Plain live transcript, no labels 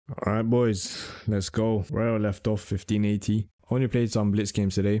Alright boys, let's go. Where I left off, 1580. Only played some blitz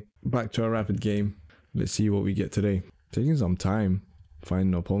games today. Back to a rapid game. Let's see what we get today. Taking some time finding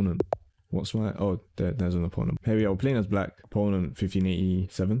an opponent. What's my... oh, there's an opponent. Here we are, playing as black. Opponent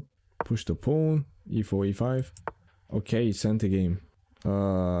 1587. Push the pawn. E4, E5. Okay, center game.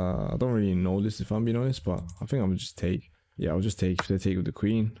 I don't really know this if I'm being honest, but I think I'm just take. Yeah, I'll just take. If they take with the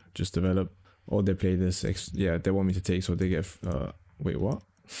queen, just develop. Or they play this. Yeah, they want me to take, so they get... wait, what?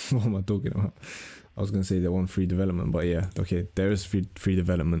 What am I talking about? I was gonna say they want free development, but yeah, okay, there is free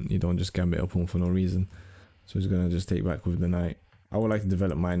development. You don't just gambit a pawn for no reason. So he's gonna just take back with the knight. I would like to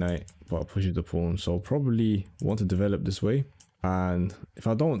develop my knight, but I'll push the pawn. So probably want to develop this way. And if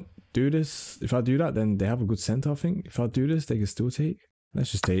I don't do this, if I do that, then they have a good center, I think. If I do this, they can still take.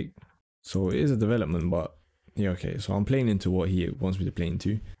 Let's just take. So it is a development, but yeah, okay. So I'm playing into what he wants me to play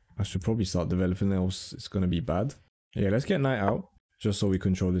into. I should probably start developing, else it's gonna be bad. Yeah, let's get knight out. Just so we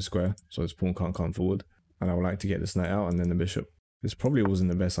control this square, so this pawn can't come forward. And I would like to get this knight out and then the bishop. This probably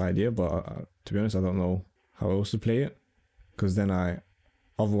wasn't the best idea, but to be honest, I don't know how else to play it. Because then I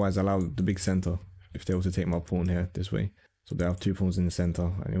otherwise allow the big center if they were to take my pawn here this way. So they have two pawns in the center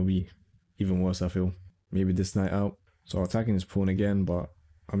and it'll be even worse, I feel. Maybe this knight out. So attacking this pawn again, but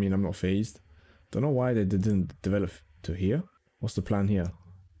I mean, I'm not phased. Don't know why they didn't develop to here. What's the plan here?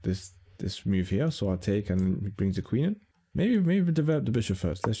 This move here, so I take and it brings the queen in. Maybe develop the bishop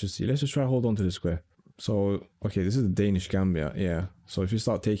first. Let's just see. Let's just try hold on to the square. So, okay, this is the Danish Gambit. Yeah. So if you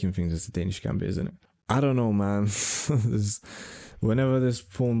start taking things, it's the Danish Gambit, isn't it? I don't know, man. Whenever this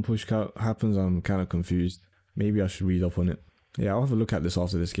pawn push happens, I'm kind of confused. Maybe I should read up on it. Yeah, I'll have a look at this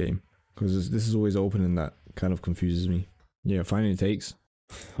after this game. Because this is always open and that kind of confuses me. Yeah, finally takes.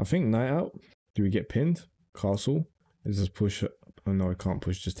 I think knight out. Do we get pinned? Castle. Is this push? Oh no, I can't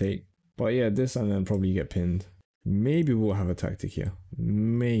push, just take. But yeah, this and then probably get pinned. Maybe we'll have a tactic here.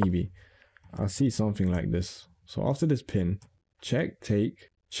 Maybe. I see something like this. So after this pin, check,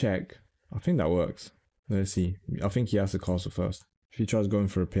 take, check. I think that works. Let's see. I think he has to castle first. If he tries going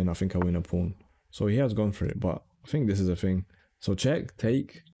for a pin, I think I win a pawn. So he has gone for it, but I think this is a thing. So check,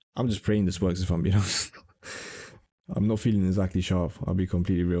 take. I'm just praying this works if I'm being honest. I'm not feeling exactly sharp. I'll be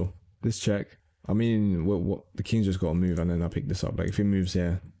completely real. This check. I mean, what the king's just got to move and then I pick this up. Like if he moves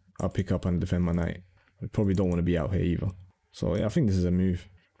here, I'll pick up and defend my knight. I probably don't want to be out here either. So yeah, I think this is a move.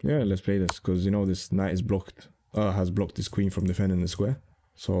 Yeah, let's play this because you know this knight is blocked. Has blocked this queen from defending the square.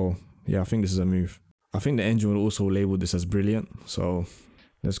 So yeah, I think this is a move. I think the engine will also label this as brilliant. So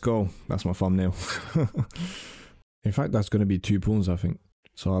let's go. That's my thumbnail. In fact, that's going to be 2 pawns, I think.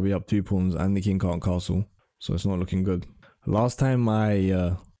 So I'll be up 2 pawns and the king can't castle. So it's not looking good. Last time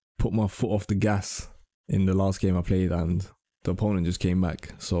I put my foot off the gas in the last game I played and the opponent just came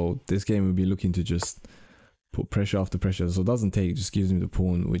back. So this game will be looking to just put pressure after pressure. So it doesn't take, it just gives me the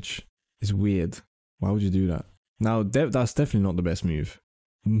pawn, which is weird. Why would you do that? Now, that's definitely not the best move.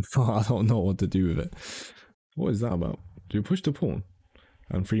 I don't know what to do with it. What is that about? Do we push the pawn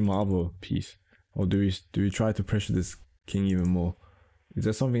and free my other piece? Or do we try to pressure this king even more? Is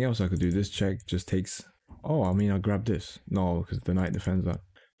there something else I could do? This check just takes... oh, I mean, I grab this. No, because the knight defends that.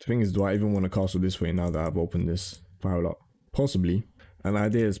 The thing is, do I even want to castle this way now that I've opened this file up? Possibly. An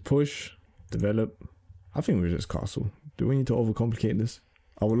idea is push, develop. I think we just castle. Do we need to overcomplicate this?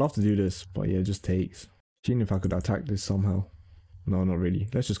 I would love to do this, but yeah, it just takes. Seeing if I could attack this somehow. No, not really.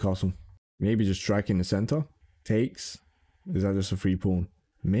 Let's just castle. Maybe just strike in the center. Takes. Is that just a free pawn?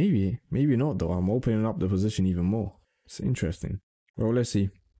 Maybe. Maybe not though. I'm opening up the position even more. It's interesting. Well, let's see.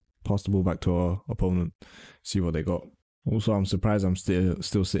 Pass the ball back to our opponent. See what they got. Also, I'm surprised I'm still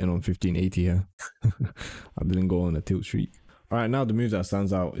sitting on 1580 here. I didn't go on a tilt streak. Alright, now the move that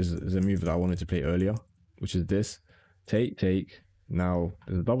stands out is a move that I wanted to play earlier, which is this. Take, take. Now,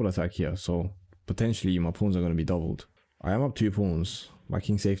 there's a double attack here, so potentially my pawns are going to be doubled. I am up 2 pawns. My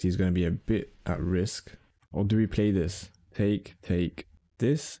king safety is going to be a bit at risk. Or do we play this? Take, take.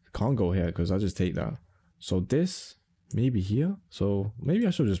 This can't go here because I just take that. So this, maybe here. So maybe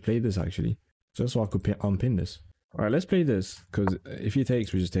I should just play this actually. Just so I could unpin this. Alright, let's play this, because if he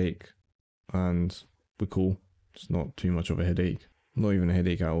takes, we just take, and we're cool. It's not too much of a headache. Not even a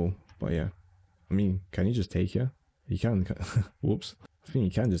headache at all, but yeah. I mean, can he just take here? He can. Whoops. I think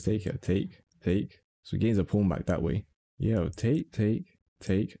he can just take it. Take, take. So he gains a pawn back that way. Yeah, take, take,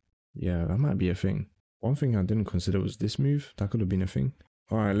 take. Yeah, that might be a thing. One thing I didn't consider was this move. That could have been a thing.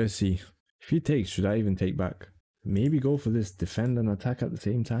 Alright, let's see. If he takes, should I even take back? Maybe go for this defend and attack at the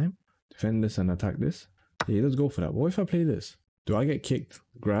same time? Defend this and attack this? Yeah, let's go for that. What if I play this? Do I get kicked?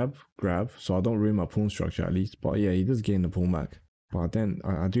 Grab, grab, so I don't ruin my pawn structure at least. But yeah, he does gain the pawn back. But then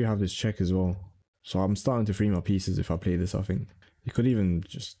I do have this check as well. So I'm starting to free my pieces if I play this, I think. You could even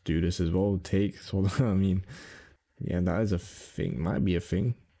just do this as well. Take. So I mean, yeah, that is a thing. Might be a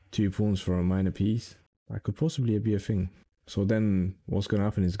thing. 2 pawns for a minor piece. That could possibly be a thing. So then what's gonna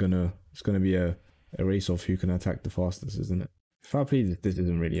happen is it's gonna be a race of who can attack the fastest, isn't it? If I play this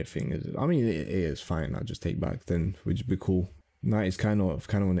isn't really a thing, is it? I mean, it is fine. I'll just take back then, which would be cool. Knight is kind of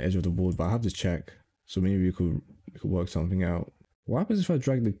on the edge of the board, but I have this check, so maybe we could work something out. What happens if I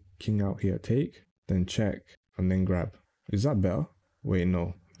drag the king out here? Take, then check, and then grab. Is that better? Wait,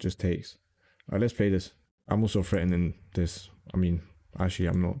 no, just takes. Alright, let's play this. I'm also threatening this. I mean, actually,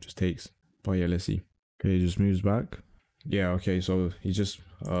 I'm not. Just takes. But yeah, let's see. Okay, he just moves back. Yeah, okay, so he just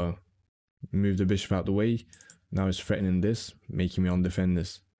moved the bishop out the way. Now he's threatening this, making me undefend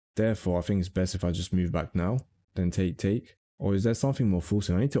this. Therefore, I think it's best if I just move back now, then take. Or is there something more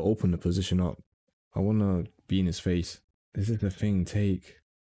forcing? I need to open the position up. I want to be in his face. Is this a thing? Take.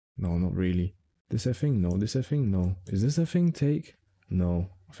 No, not really. This a thing? No. This a thing? No. Is this a thing? Take. No.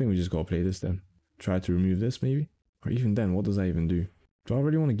 I think we just gotta play this then. Try to remove this maybe? Or even then, what does that even do? Do I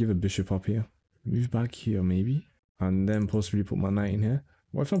really want to give a bishop up here? Move back here maybe? And then possibly put my knight in here?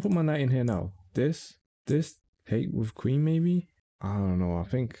 What if I put my knight in here now? This, take with queen maybe? I don't know. I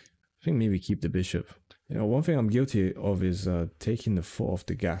think maybe keep the bishop. You know, one thing I'm guilty of is taking the foot off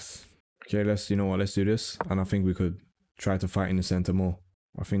the gas. Okay, let's do this. And I think we could try to fight in the center more.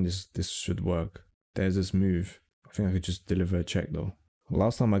 I think this should work. There's this move. I think I could just deliver a check though.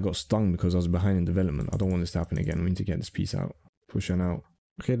 Last time I got stung because I was behind in development. I don't want this to happen again. We need to get this piece out. Push on out.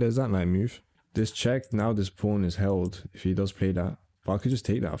 Okay, there's that knight move. This check, now this pawn is held if he does play that. But I could just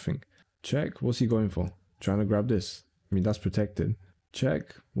take that, I think. Check, what's he going for? Trying to grab this. I mean, that's protected.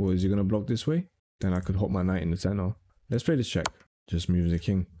 Check, well, is he going to block this way? Then I could hop my knight in the center. Let's play this check. Just moves the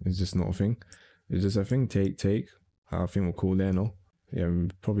king. Is this not a thing? Is this a thing? Take. I think we're cool there, no? Yeah, we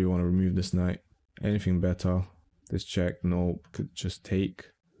probably want to remove this knight. Anything better? This check, no. Could just take.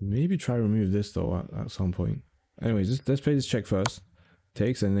 Maybe try to remove this though at some point. Anyways, let's play this check first.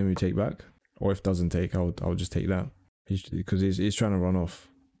 Takes and then we take back. Or if it doesn't take, I'll just take that. Because he's trying to run off.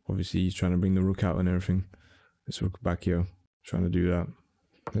 Obviously, he's trying to bring the rook out and everything. This rook back here. Trying to do that.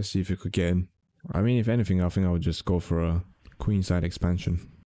 Let's see if it could get in. I mean, if anything, I think I would just go for a queenside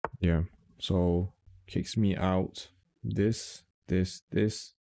expansion. Yeah. So, kicks me out. This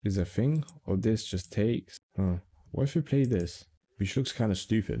is a thing. Or this just takes. What if we play this? Which looks kind of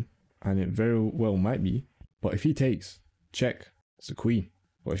stupid. And it very well might be. But if he takes, check. It's a queen.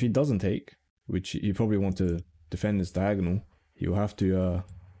 But if he doesn't take, which you probably want to defend this diagonal, you'll have to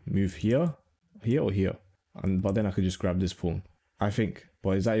move here or here. But then I could just grab this pawn. I think.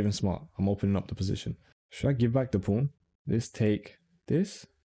 But is that even smart? I'm opening up the position. Should I give back the pawn? This take. This?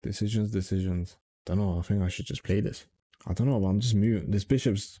 Decisions. Don't know. I think I should just play this. I don't know, but I'm just moving. This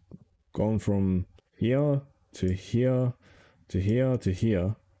bishop's gone from here to here to here to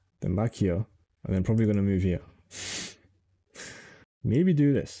here. Then back here. And then probably going to move here. Maybe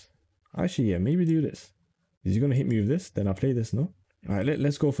do this. Actually, yeah, maybe do this. Is he going to hit me with this? Then I'll play this, no? Alright,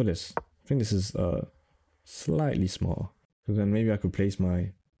 let's go for this. I think this is slightly smarter. Because then maybe I could place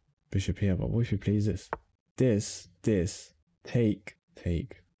my bishop here. But what if he plays this? This, take.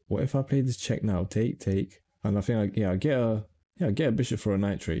 What if I play this check now? Take. And I think I get a bishop for a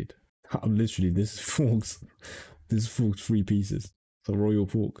knight trade. I'm literally, this forks 3 pieces. It's a royal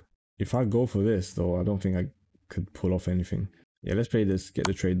pork. If I go for this though, I don't think I could pull off anything. Yeah, let's play this, get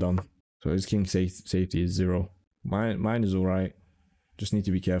the trade done. So his king safety is 0. Mine is alright. Just need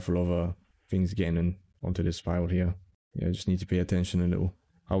to be careful of things getting in onto this spiral here. Yeah, just need to pay attention a little.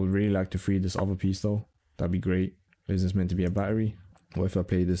 I would really like to free this other piece though. That'd be great. Is this meant to be a battery? What if I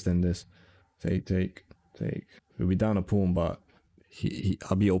play this then this? Take. We'll be down a pawn, but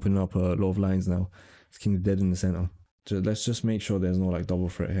I'll be opening up a lot of lines now. His king's dead in the center. So let's just make sure there's no like double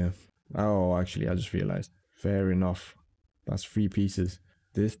threat here. Oh, actually, I just realized. Fair enough. That's 3 pieces.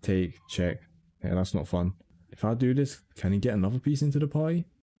 This take, check. Yeah, that's not fun. If I do this, can he get another piece into the party?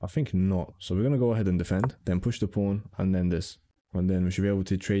 I think not. So we're going to go ahead and defend, then push the pawn, and then this. And then we should be able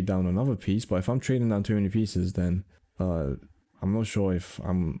to trade down another piece. But if I'm trading down too many pieces, then I'm not sure if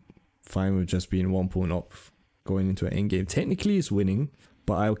I'm fine with just being 1 pawn up going into an endgame. Technically, it's winning,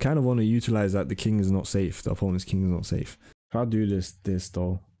 but I kind of want to utilize that the king is not safe. The opponent's king is not safe. If I do this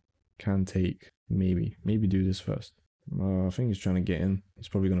though, can take, maybe do this first. I think he's trying to get in. He's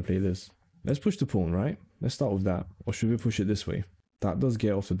probably going to play this. Let's push the pawn, right? Let's start with that. Or should we push it this way? That does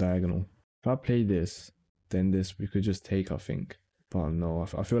get off the diagonal. If I play this, then this, we could just take, I think. But no,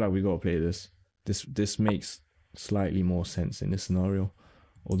 I feel like we got to play this. This makes slightly more sense in this scenario.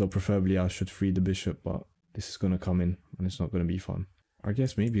 Although preferably I should free the bishop, but this is going to come in and it's not going to be fun. I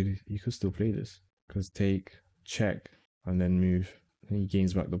guess maybe you could still play this. Because take, check. and then move. And he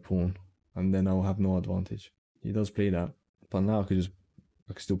gains back the pawn, and then I'll have no advantage. He does play that, but now I could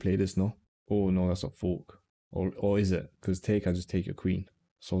still play this, no? Oh no, that's a fork. Or is it? Because take, I just take your queen.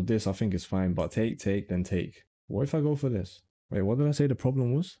 So this I think is fine, but take, then take. What if I go for this? Wait, what did I say the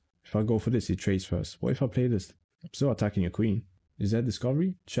problem was? If I go for this, he trades first. What if I play this? I'm still attacking your queen. Is there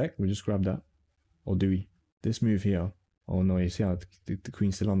discovery? Check, we just grab that. Or do we? This move here. Oh no, you see how the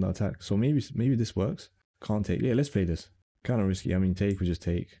queen's still under attack. So maybe this works. Can't take. Yeah, let's play this. Kind of risky. I mean, take, we just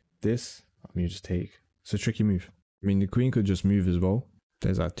take. This, I mean, you just take. It's a tricky move. I mean, the queen could just move as well.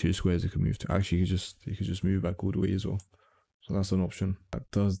 There's like 2 squares it could move to. Actually, you could just move back all the way as well. So that's an option.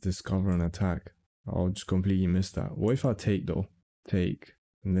 That does discover an attack. I'll just completely miss that. What if I take though? Take.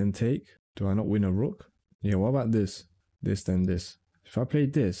 And then take? Do I not win a rook? Yeah, what about this? This, then this. If I play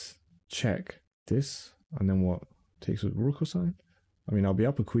this, check. This, and then what? Takes a rook or something? I mean, I'll be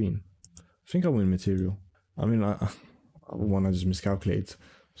up a queen. I think I win material. I mean, I just miscalculate.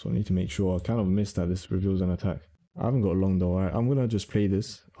 So I need to make sure. I kind of missed that this reveals an attack. I haven't got long though. I'm gonna just play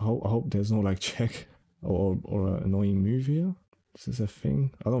this. I hope there's no like check or an annoying move here. Is this a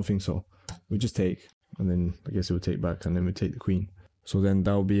thing? I don't think so. We just take, and then I guess it would take back, and then we take the queen. So then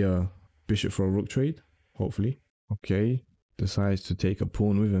that'll be a bishop for a rook trade, hopefully. Okay, decides to take a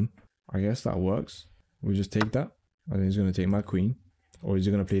pawn with him. I guess that works. We just take that, and then he's gonna take my queen, or is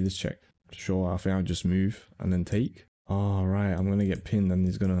he gonna play this check? Sure, I think I'll just move and then take. All right, I'm gonna get pinned, and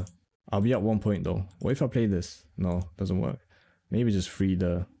he's gonna. I'll be at 1 point though. What if I play this? No, doesn't work. Maybe just free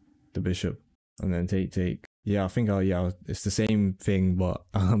the bishop and then take. Yeah, I think it's the same thing, but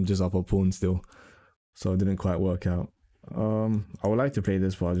I'm just up a pawn still. So it didn't quite work out. I would like to play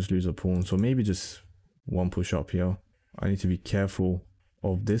this, but I'll just lose a pawn. So maybe just 1 push up here. I need to be careful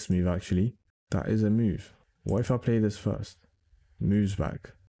of this move actually. That is a move. What if I play this first? Moves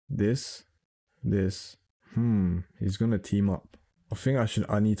back. This. He's gonna team up. I think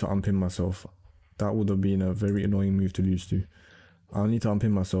I need to unpin myself. That would have been a very annoying move to lose to. I'll need to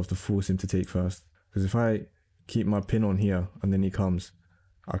unpin myself to force him to take first. Because if I keep my pin on here and then he comes,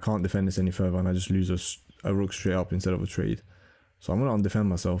 I can't defend this any further and I just lose a rook straight up instead of a trade. So I'm going to undefend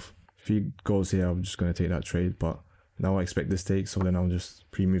myself. If he goes here, I'm just going to take that trade. But now I expect this take, so then I'll just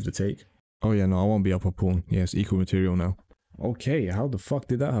pre-move the take. Oh yeah, no, I won't be up a pawn. Yeah, it's equal material now. Okay, how the fuck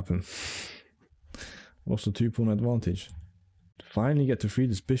did that happen? Lost a 2-pawn advantage. Finally get to free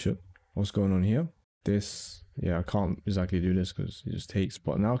this bishop. What's going on here? This, yeah, I can't exactly do this because he just takes.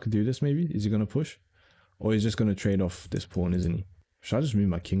 But now I could do this maybe. Is he going to push? Or he's just going to trade off this pawn, isn't he? Should I just move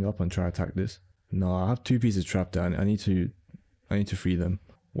my king up and try to attack this? No, I have 2 pieces trapped there. I need to free them.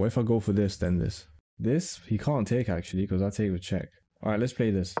 What if I go for this, then this? This, he can't take actually because I take with check. Alright, let's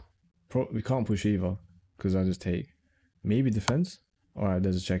play this. We can't push either because I just take. Maybe defense? Alright,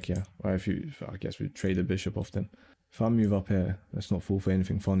 there's a check here. Alright, I guess we trade the bishop off then. If I move up here, let's not fall for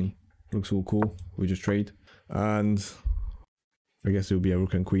anything funny. Looks all cool. We just trade. And I guess it will be a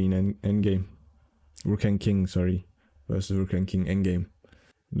rook and queen endgame. Rook and king, sorry. Versus rook and king endgame.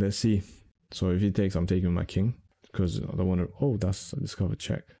 Let's see. So if he takes, I'm taking my king. Because I don't want to... Oh, that's a discovered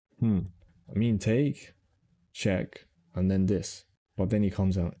check. I mean, take, check, and then this. But then he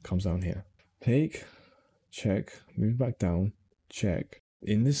comes down here. Take, check, move back down, check.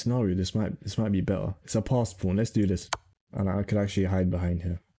 In this scenario, this might be better. It's a passed pawn. Let's do this. And I could actually hide behind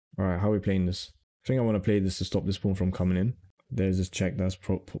here. Alright, how are we playing this? I think I want to play this to stop this pawn from coming in. There's this check that's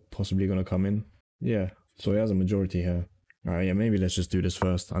possibly going to come in. Yeah, so he has a majority here. Alright, yeah, maybe let's just do this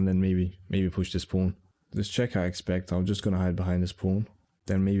first. And then maybe push this pawn. This check I expect, I'm just going to hide behind this pawn.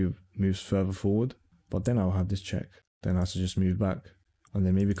 Then maybe moves further forward. But then I'll have this check. Then I have to just move back. And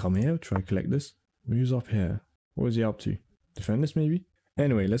then maybe come here, try to collect this. Moves up here. What is he up to? Defend this maybe?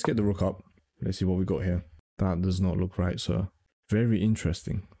 Anyway, let's get the rook up. Let's see what we got here. That does not look right, sir. Very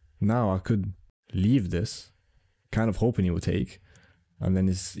interesting. Now I could leave this, kind of hoping he will take. And then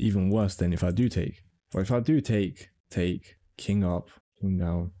it's even worse than if I do take. But if I do take, king up, king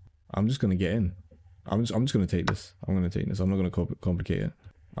down, I'm just going to get in. I'm just going to take this. I'm going to take this. I'm not going to complicate it.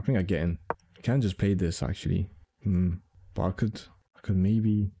 I think I get in. I can just play this actually. But I could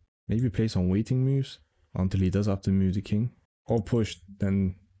maybe play some waiting moves until he does have to move the king. Or push,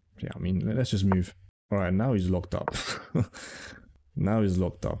 then, yeah, I mean, let's just move. Alright, now he's locked up. Now he's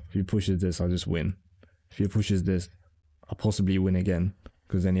locked up. If he pushes this, I'll just win. If he pushes this, I'll possibly win again.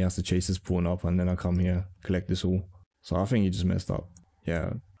 Because then he has to chase his pawn up and then I come here, collect this all. So I think he just messed up.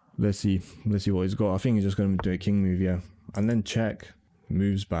 Yeah, let's see what he's got. I think he's just going to do a king move, yeah. And then check,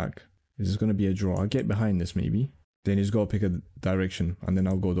 moves back. Is this going to be a draw? I'll get behind this maybe. Then he's got to pick a direction and then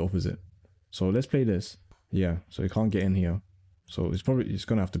I'll go the opposite. So let's play this. Yeah, so he can't get in here. So he's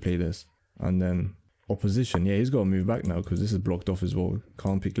going to have to play this. And then, opposition. Yeah, he's got to move back now because this is blocked off as well.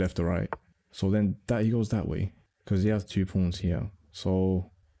 Can't pick left or right. So then that he goes that way because he has 2 pawns here.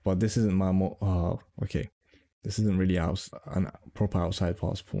 So, but this isn't my okay. This isn't really a proper outside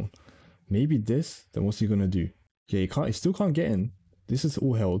pass pawn. Maybe this. Then what's he gonna do? Yeah, he still can't get in. This is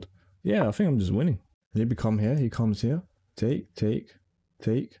all held. Yeah, I think I'm just winning. Maybe come here. He comes here. Take.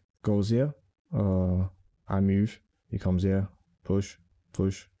 Goes here. I move. He comes here. Push. I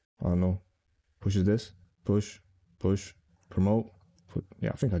don't know. Pushes this. Push. Promote.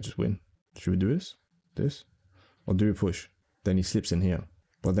 Yeah, I think I just win. Should we do this? Or do we push? Then he slips in here.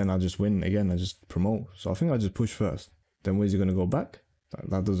 But then I just win again. I just promote. So I think I just push first. Then where's he gonna go back?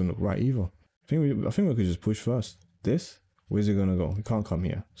 That doesn't look right either. I think we could just push first. This. Where's he gonna go? He can't come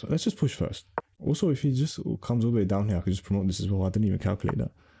here. So let's just push first. Also, if he just comes all the way down here, I could just promote this as well. I didn't even calculate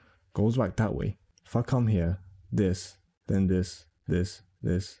that. Goes back that way. If I come here, this, then this.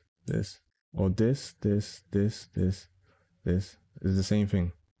 Or this. This is the same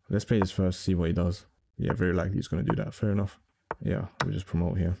thing. Let's play this first, see what he does. Yeah, very likely he's going to do that. Fair enough. Yeah, we'll just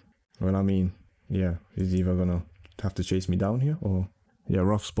promote here. Well, I mean, yeah, he's either going to have to chase me down here or, yeah,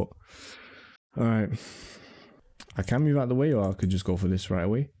 rough spot. All right. I can move out the way or I could just go for this right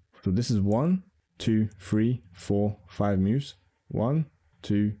away. So this is 1, 2, 3, 4, 5 moves. 1,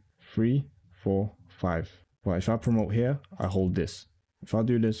 2, 3, 4, 5. But if I promote here, I hold this. If I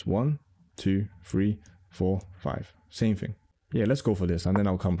do this, 1, 2, 3, 4, 5. Same thing. Yeah, let's go for this, and then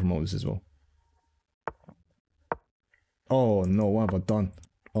I'll come promote this as well. Oh no, what have I done?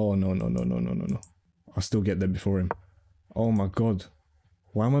 Oh no. I'll still get there before him. Oh my god.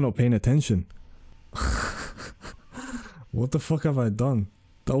 Why am I not paying attention? What the fuck have I done?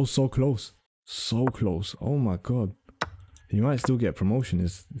 That was so close. So close. Oh my god. He might still get promotion.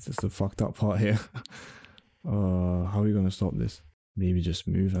 It's just the fucked up part here. How are we gonna stop this? Maybe just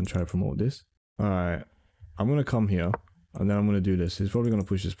move and try to promote this. Alright. I'm gonna come here. And then I'm going to do this. He's probably going to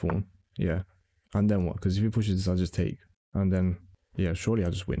push this pawn. Yeah. And then what? Because if he pushes this, I'll just take. And then, yeah, surely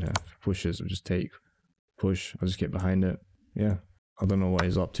I'll just win here. If he pushes, I'll just take. Push. I'll just get behind it. Yeah. I don't know what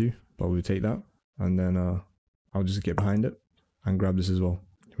he's up to, but we'll take that. And then I'll just get behind it and grab this as well.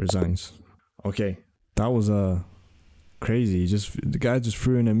 He resigns. Okay. That was crazy. The guy just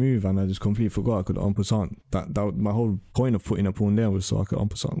threw in a move and I just completely forgot I could en passant. That my whole point of putting a pawn there was so I could en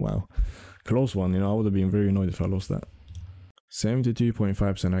passant. Wow. Close one, you know. I would have been very annoyed if I lost that.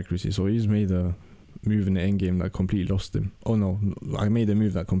 72.5% accuracy. So he's made a move in the end game that completely lost him. Oh no, I made a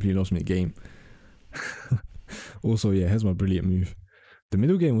move that completely lost me the game. Also, yeah, here's my brilliant move. The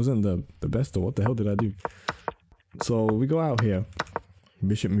middle game wasn't the best though. What the hell did I do? So we go out here.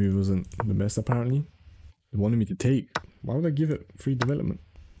 Bishop move wasn't the best apparently. They wanted me to take. Why would I give it free development?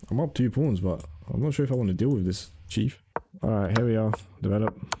 I'm up 2 pawns, but I'm not sure if I want to deal with this chief. Alright, here we are.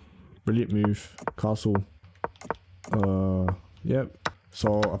 Develop. Brilliant move. Castle. Yep.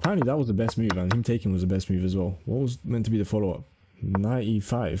 So apparently that was the best move, and him taking was the best move as well. What was meant to be the follow-up?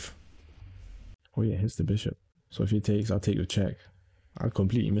 95. Oh yeah, here's the bishop. So if he takes, I'll take the check. I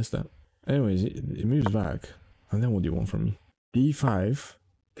completely missed that. Anyways, it moves back. And then what do you want from me? D5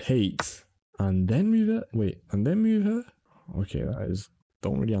 takes and then move it. Wait, and then move her? Okay,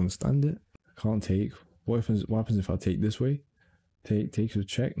 don't really understand it. I can't take. What happens if I take this way? Takes a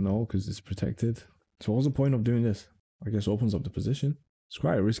check? No, because it's protected. So what's the point of doing this? I guess opens up the position. It's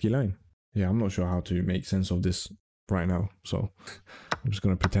quite a risky line. Yeah, I'm not sure how to make sense of this right now, so I'm just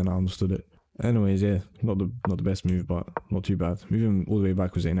gonna pretend I understood it. Anyways, yeah, not the best move, but not too bad. Moving all the way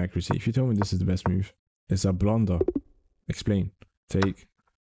back was an inaccuracy. If you tell me this is the best move, it's a blunder. Explain. Take.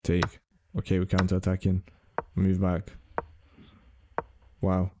 Okay, we're counter-attacking. Move back.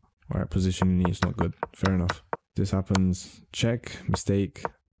 Wow. Alright, positioning is not good. Fair enough. This happens. Check. Mistake.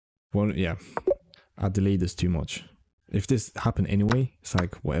 One. Yeah. I delayed this too much. If this happened anyway, it's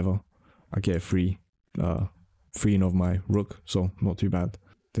like whatever. I get a freeing of my rook, so not too bad.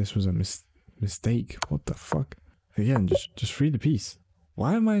 This was a mistake. What the fuck? Again, just free the piece.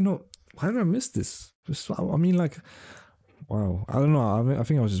 Why did I miss this? I mean, like, wow. I don't know. I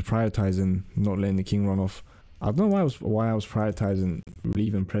think I was just prioritizing not letting the king run off. I don't know why I was prioritizing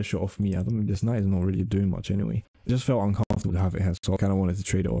relieving pressure off me. I don't know. This knight is not really doing much anyway. It just felt uncomfortable to have it here, so I kind of wanted to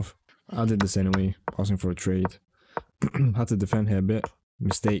trade it off. I did this anyway, asking for a trade. Had to defend here a bit.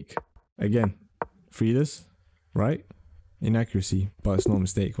 Mistake. Again, free this, right? Inaccuracy, but it's not a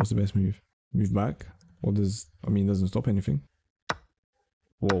mistake. What's the best move? Move back. Doesn't stop anything.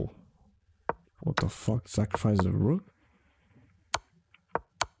 Whoa. What the fuck? Sacrifice a rook?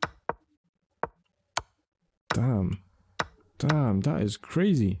 Damn, that is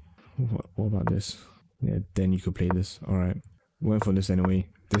crazy. What about this? Yeah, then you could play this. Alright. Went for this anyway.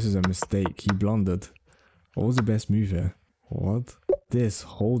 This is a mistake. He blundered. What was the best move here? What? This,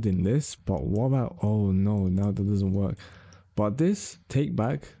 holding this, but what about, oh no, now that doesn't work. But this, take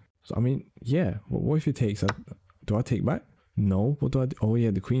back. So, I mean, yeah, what if it takes, do I take back? No, what do I do? Oh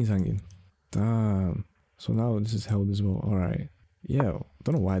yeah, the queen's hanging. Damn. So now this is held as well. All right. Yeah,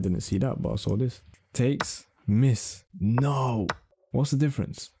 don't know why I didn't see that, but I saw this. Takes, miss. No. What's the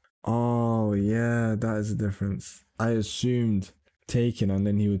difference? Oh yeah, that is the difference. I assumed taking and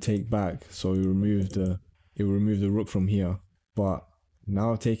then he would take back, so he removed the rook from here. But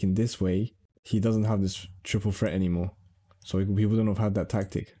now taking this way, he doesn't have this triple threat anymore. So he wouldn't have had that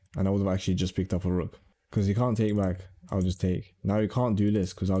tactic, and I would have actually just picked up a rook. Because he can't take back, I'll just take. Now he can't do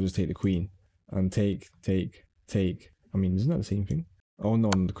this because I'll just take the queen. And take. I mean, isn't that the same thing? Oh no,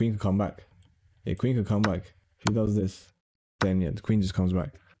 the queen can come back. Yeah, queen can come back. If he does this, then yeah, the queen just comes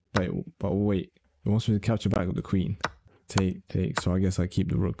back. But wait, he wants me to capture back with the queen. Take. So I guess I keep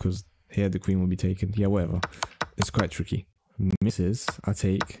the rook because here the queen will be taken. Yeah, whatever. It's quite tricky. Misses, I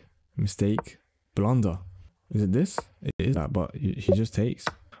take. Mistake, blunder. Is it this? It is that, but he just takes.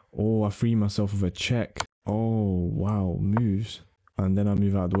 Oh, I free myself with a check. Oh, wow, moves. And then I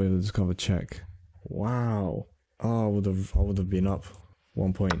move out of the way to discover check. Wow. Oh, I would have been up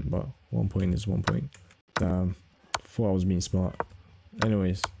 1 point, but 1 point is 1 point. Damn. Thought I was being smart.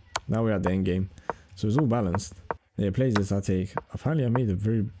 Anyways, now we're at the end game. So it's all balanced. Yeah, it plays this, I take. Apparently I made a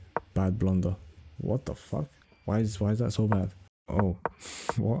very bad blunder. What the fuck? Why is that so bad? Oh,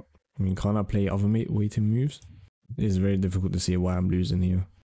 what? I mean, can't I play other waiting moves? It's very difficult to see why I'm losing here.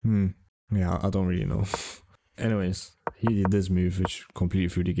 Yeah, I don't really know. Anyways, he did this move which completely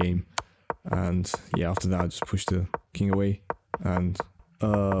threw the game. And yeah, after that I just pushed the king away. And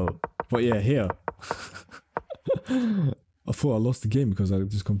but yeah, here I thought I lost the game because I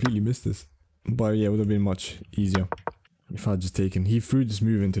just completely missed this. But yeah, it would have been much easier if I had just taken. He threw this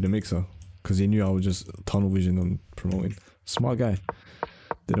move into the mixer because he knew I was just tunnel vision on promoting. Smart guy.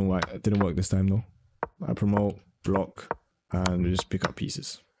 Didn't work this time though. I promote, block, and we just pick up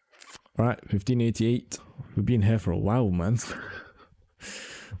pieces. Alright, 1588. We've been here for a while, man.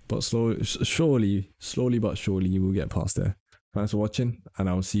 But slowly but surely, we'll get past there. Thanks for watching, and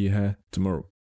I will see you here tomorrow.